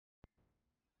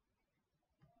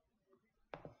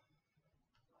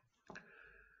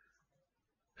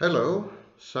Hello,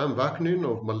 Sam Vaknin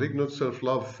of Malignant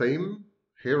Self-Love fame,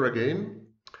 here again.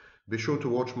 Be sure to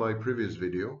watch my previous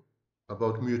video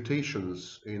about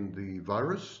mutations in the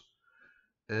virus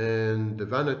and the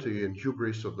vanity and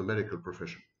hubris of the medical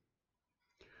profession.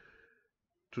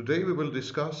 Today we will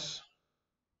discuss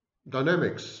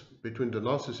dynamics between the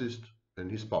narcissist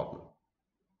and his partner.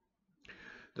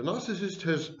 The narcissist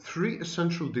has three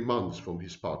essential demands from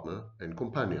his partner and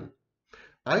companion.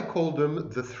 I call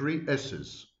them the three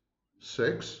S's: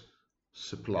 sex,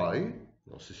 supply,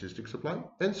 narcissistic supply,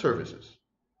 and services.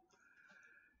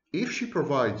 If she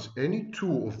provides any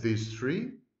two of these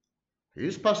three, he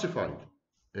is pacified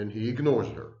and he ignores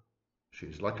her. She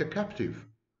is like a captive,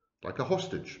 like a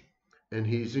hostage, and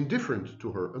he is indifferent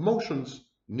to her emotions,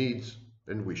 needs,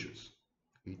 and wishes.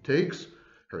 He takes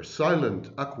her silent,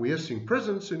 acquiescing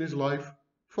presence in his life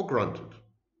for granted.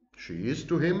 She is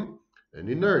to him an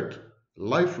inert,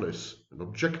 lifeless, and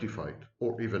objectified,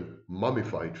 or even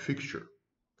mummified fixture.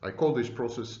 I call this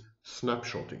process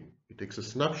snapshotting. He takes a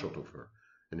snapshot of her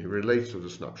and he relates to the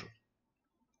snapshot.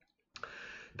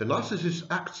 The narcissist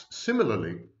acts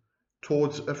similarly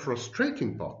towards a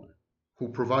frustrating partner who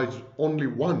provides only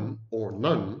one or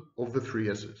none of the three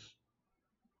S's.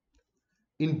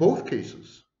 In both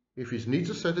cases, if his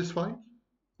needs are satisfied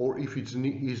or if his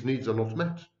needs are not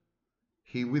met,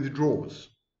 he withdraws,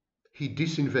 he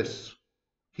disinvests,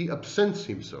 he absents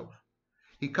himself,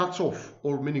 he cuts off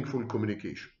all meaningful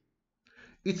communication.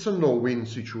 It's a no-win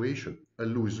situation, a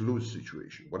lose-lose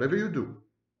situation. Whatever you do,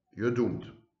 you're doomed,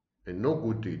 and no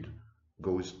good deed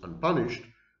goes unpunished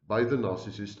by the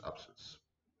narcissist's absence.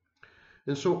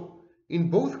 And so, in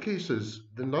both cases,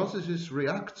 the narcissist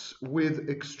reacts with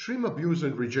extreme abuse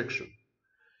and rejection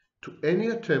to any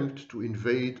attempt to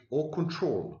invade or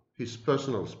control his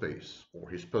personal space or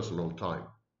his personal time.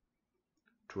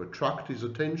 To attract his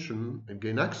attention and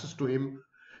gain access to him,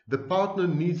 the partner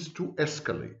needs to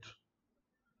escalate.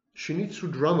 She needs to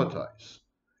dramatize.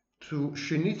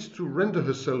 She needs to render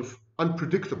herself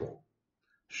unpredictable.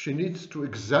 She needs to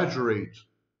exaggerate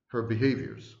her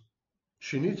behaviors.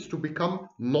 She needs to become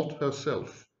not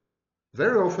herself.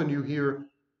 Very often you hear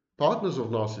partners of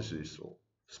narcissists or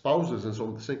spouses and so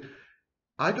on saying,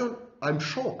 I'm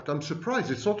shocked, I'm surprised,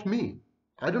 it's not me.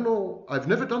 I don't know, I've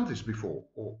never done this before,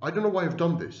 or I don't know why I've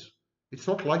done this. It's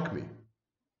not like me.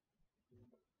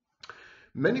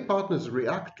 Many partners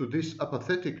react to this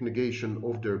apathetic negation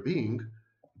of their being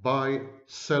by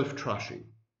self-trashing.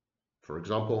 For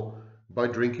example, by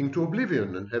drinking to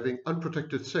oblivion and having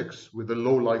unprotected sex with a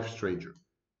low-life stranger,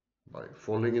 by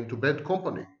falling into bad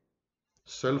company,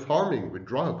 self-harming with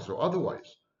drugs or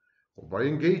otherwise, or by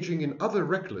engaging in other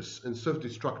reckless and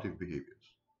self-destructive behaviors.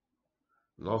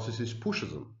 Narcissist pushes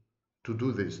them to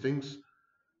do these things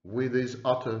with his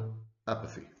utter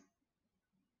apathy.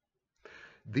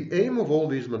 The aim of all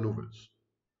these maneuvers,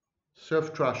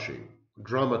 self-trashing,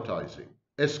 dramatizing,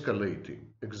 escalating,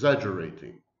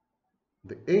 exaggerating,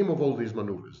 the aim of all these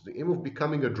maneuvers, the aim of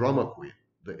becoming a drama queen,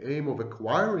 the aim of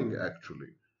acquiring actually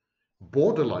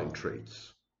borderline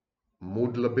traits,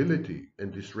 mood lability,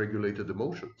 and dysregulated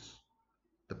emotions.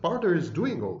 The partner is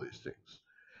doing all these things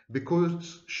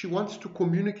because she wants to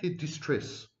communicate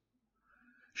distress.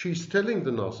 She's telling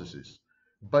the narcissist,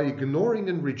 by ignoring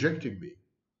and rejecting me,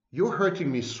 you're hurting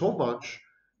me so much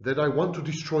that I want to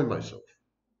destroy myself.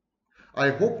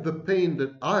 I hope the pain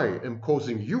that I am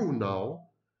causing you now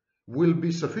will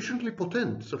be sufficiently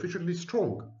potent, sufficiently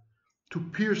strong to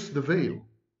pierce the veil,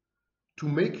 to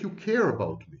make you care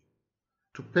about me,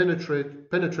 to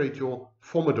penetrate your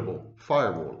formidable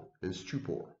firewall and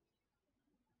stupor.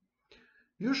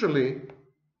 Usually,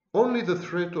 only the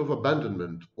threat of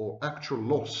abandonment or actual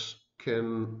loss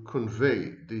can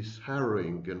convey this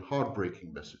harrowing and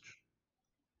heartbreaking message.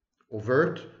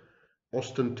 Overt,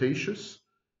 ostentatious,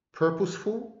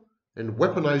 purposeful, and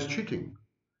weaponized cheating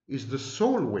is the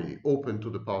sole way open to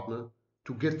the partner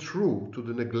to get through to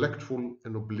the neglectful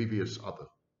and oblivious other.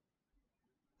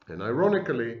 And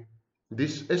ironically,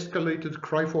 this escalated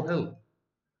cry for help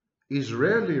is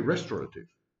rarely restorative.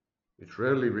 It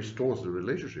rarely restores the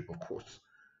relationship, of course.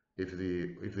 If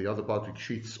the other party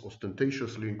cheats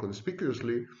ostentatiously and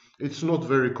conspicuously, it's not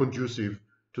very conducive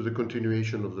to the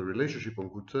continuation of the relationship on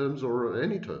good terms or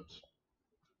any terms.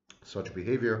 Such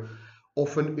behavior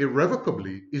often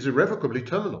is irrevocably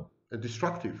terminal and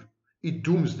destructive. It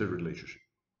dooms the relationship.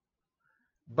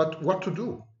 But what to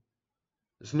do?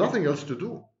 There's nothing else to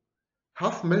do.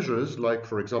 Half measures, like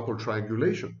for example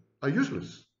triangulation, are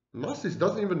useless. Narcissist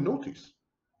doesn't even notice.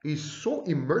 He's so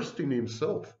immersed in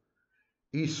himself.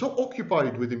 He's so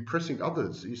occupied with impressing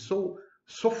others. He's so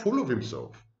full of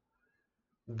himself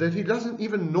that he doesn't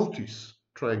even notice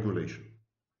triangulation.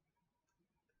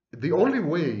 the only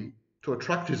way to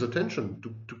attract his attention,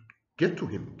 to get to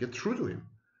him, get through to him,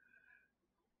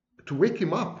 to wake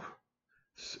him up,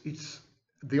 it's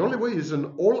the only way is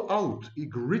an all-out,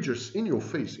 egregious,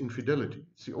 in-your-face infidelity.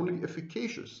 It's the only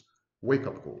efficacious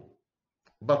wake-up call.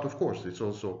 But of course, it's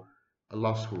also a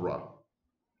last hurrah.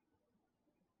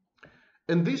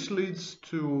 And this leads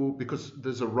to, because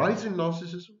there's a rise in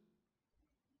narcissism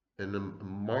and a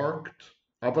marked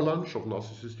avalanche of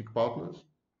narcissistic partners,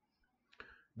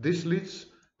 this leads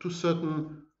to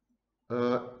certain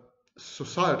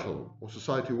societal or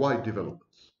society-wide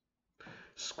developments.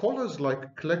 Scholars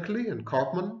like Cleckley and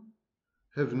Karpman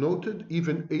have noted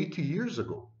even 80 years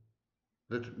ago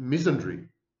that misandry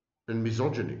and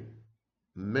misogyny,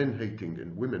 men-hating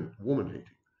and woman-hating,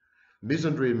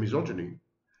 misandry and misogyny,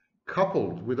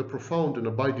 coupled with a profound and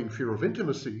abiding fear of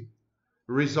intimacy,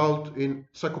 result in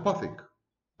psychopathic,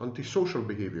 antisocial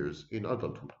behaviors in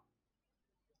adulthood.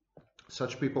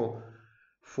 Such people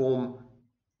form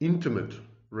intimate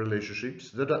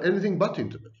relationships that are anything but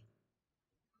intimate.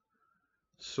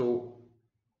 So,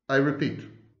 I repeat,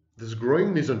 there's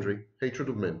growing misandry, hatred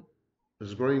of men.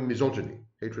 There's growing misogyny,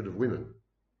 hatred of women.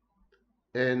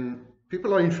 And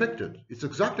people are infected. It's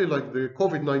exactly like the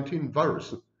COVID-19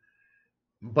 virus.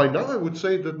 By now, I would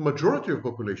say that the majority of the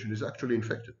population is actually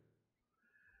infected.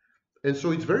 And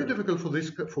so it's very difficult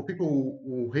for people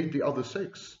who hate the other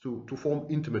sex to form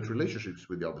intimate relationships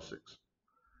with the other sex.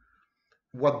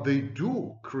 What they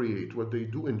do create, what they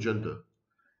do engender,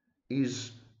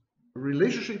 is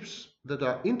relationships that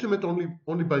are intimate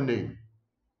only by name.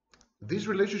 These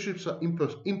relationships are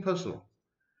impersonal.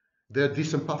 They're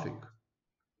disempathic.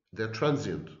 They're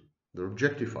transient. They're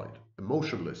objectified,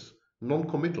 emotionless,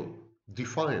 non-committal,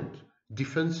 defiant,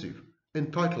 defensive,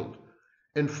 entitled,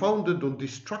 and founded on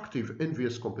destructive,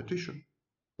 envious competition,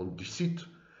 on deceit,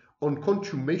 on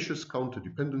contumacious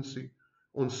counterdependency,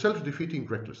 on self-defeating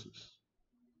recklessness.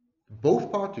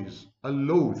 Both parties are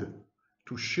loath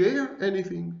to share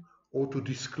anything or to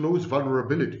disclose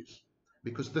vulnerabilities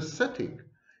because the setting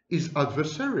is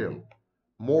adversarial,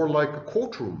 more like a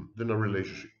courtroom than a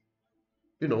relationship.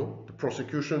 You know, the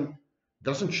prosecution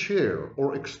doesn't share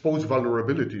or expose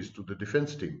vulnerabilities to the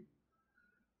defense team.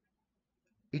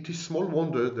 It is small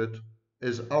wonder that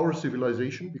as our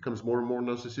civilization becomes more and more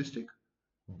narcissistic,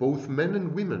 both men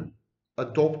and women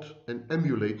adopt and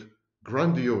emulate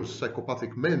grandiose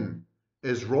psychopathic men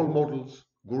as role models,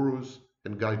 gurus,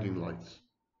 and guiding lights.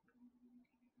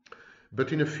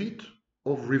 But in a feat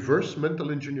of reverse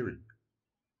mental engineering,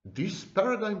 this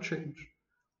paradigm change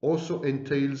also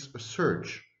entails a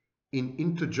surge in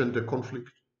intergender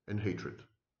conflict and hatred.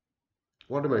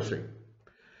 What am I saying?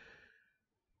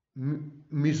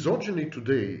 Misogyny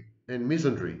today and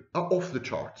misandry are off the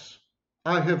charts.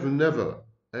 I have never,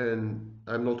 and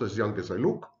I'm not as young as I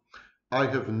look, I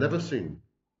have never seen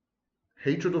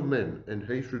hatred of men and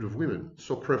hatred of women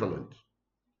so prevalent.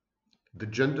 The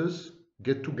genders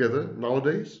get together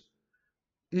nowadays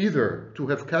either to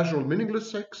have casual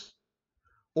meaningless sex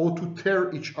or to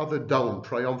tear each other down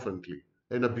triumphantly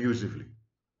and abusively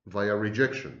via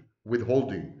rejection,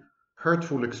 withholding,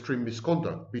 hurtful extreme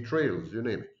misconduct, betrayals, you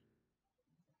name it.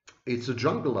 It's a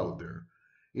jungle out there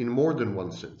in more than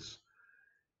one sense.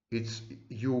 It's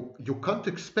you can't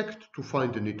expect to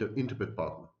find an intimate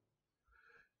partner.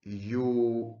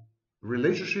 Your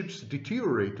relationships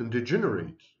deteriorate and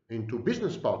degenerate into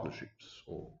business partnerships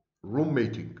or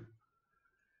roommating.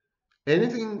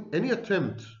 Any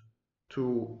attempt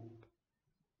to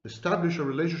establish a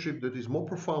relationship that is more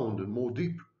profound and more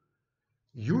deep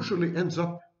usually ends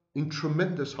up in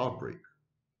tremendous heartbreak.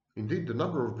 Indeed, the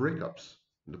number of breakups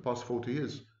in the past 40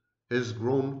 years has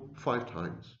grown 5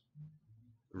 times.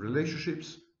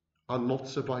 Relationships are not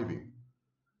surviving.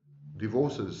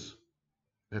 Divorces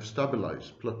have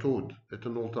stabilized, plateaued at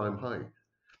an all-time high.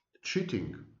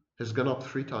 Cheating has gone up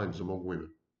 3 times among women.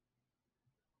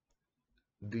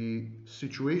 The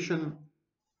situation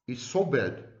is so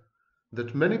bad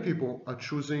that many people are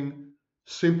choosing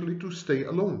simply to stay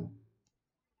alone,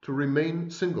 to remain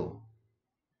single,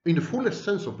 in the fullest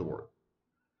sense of the word.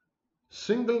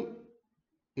 Single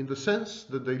in the sense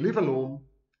that they live alone,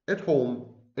 at home,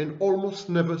 and almost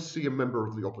never see a member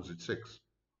of the opposite sex,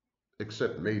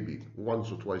 except maybe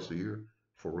once or twice a year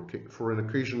for an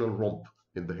occasional romp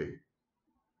in the hay.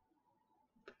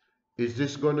 Is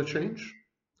this going to change?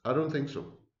 I don't think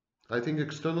so. I think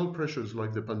external pressures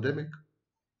like the pandemic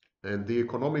and the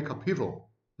economic upheaval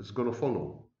that's going to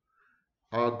follow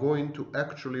are going to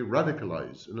actually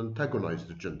radicalize and antagonize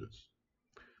the genders.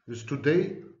 Because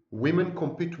today, women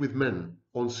compete with men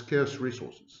on scarce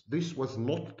resources. This was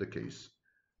not the case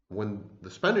when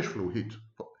the Spanish flu hit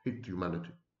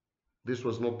humanity. This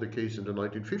was not the case in the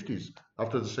 1950s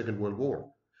after the Second World War.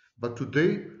 But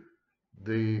today,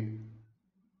 the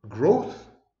growth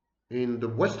in the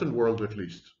Western world at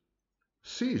least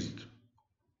ceased,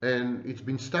 and it's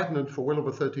been stagnant for well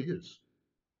over 30 years.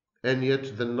 And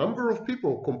yet the number of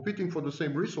people competing for the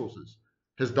same resources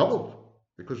has doubled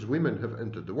because women have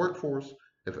entered the workforce,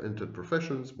 have entered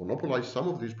professions, monopolized some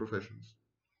of these professions,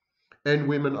 and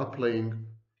women are playing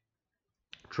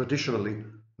traditionally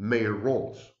male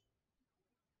roles.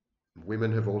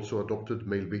 Women have also adopted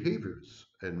male behaviors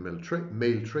and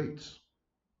male traits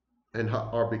and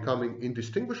are becoming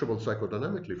indistinguishable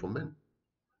psychodynamically from men.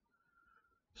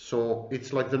 So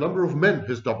it's like the number of men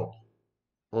has doubled.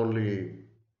 Only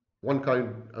one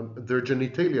kind, their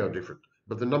genitalia are different,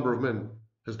 but the number of men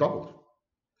has doubled.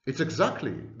 It's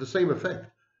exactly the same effect,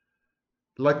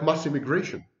 like mass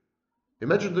immigration.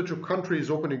 Imagine that your country is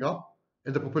opening up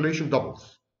and the population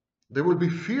doubles. There will be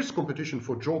fierce competition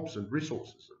for jobs and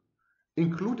resources,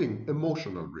 including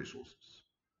emotional resources.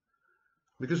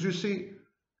 Because you see,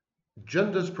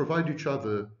 genders provide each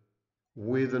other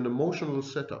with an emotional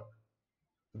setup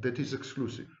that is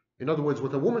exclusive. In other words,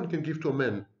 what a woman can give to a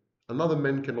man, another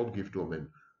man cannot give to a man.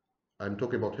 I'm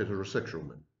talking about heterosexual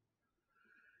men.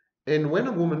 And when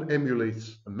a woman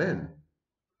emulates a man,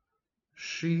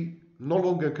 she no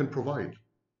longer can provide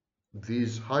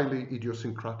these highly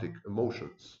idiosyncratic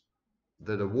emotions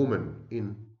that a woman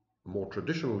in a more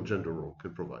traditional gender role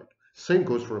can provide. Same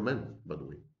goes for a man, by the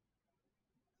way.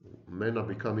 Men are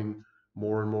becoming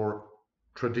more and more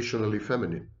traditionally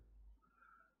feminine.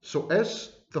 So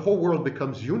as the whole world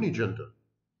becomes unigender,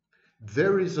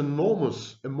 there is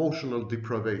enormous emotional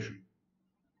deprivation,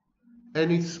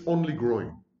 and it's only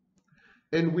growing.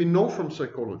 And we know from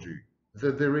psychology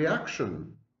that the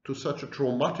reaction to such a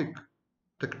traumatic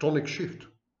tectonic shift,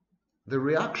 the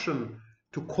reaction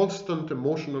to constant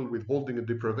emotional withholding and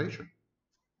deprivation,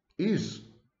 is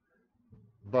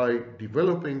by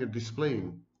developing and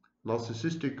displaying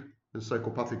narcissistic and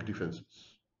psychopathic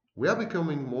defenses. We are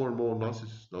becoming more and more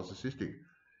narcissistic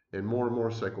and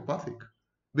more psychopathic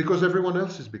because everyone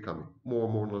else is becoming more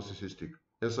and more narcissistic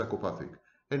and psychopathic,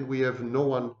 and we have no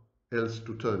one else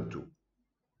to turn to.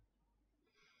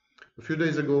 A few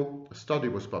days ago, a study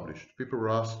was published. People were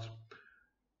asked,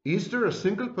 is there a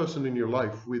single person in your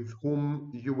life with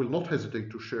whom you will not hesitate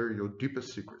to share your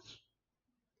deepest secrets?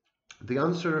 The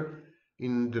answer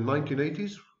in the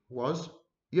 1980s was,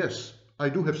 yes, I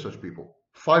do have such people.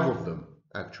 5 of them,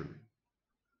 actually.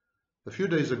 A few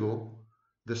days ago,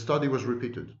 the study was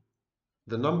repeated.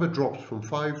 The number dropped from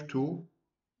 5 to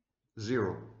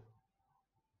 0.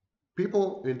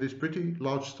 People in this pretty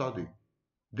large study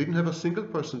didn't have a single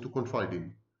person to confide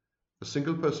in, a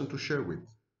single person to share with,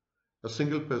 a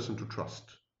single person to trust.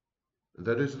 And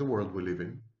that is the world we live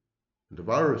in. And the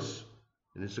virus,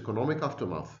 in its economic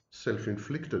aftermath,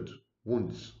 self-inflicted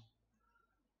wounds,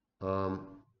 they're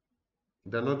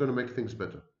not going to make things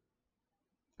better.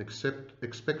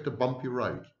 Expect a bumpy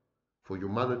ride for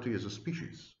humanity as a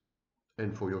species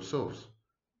and for yourselves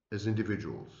as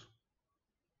individuals.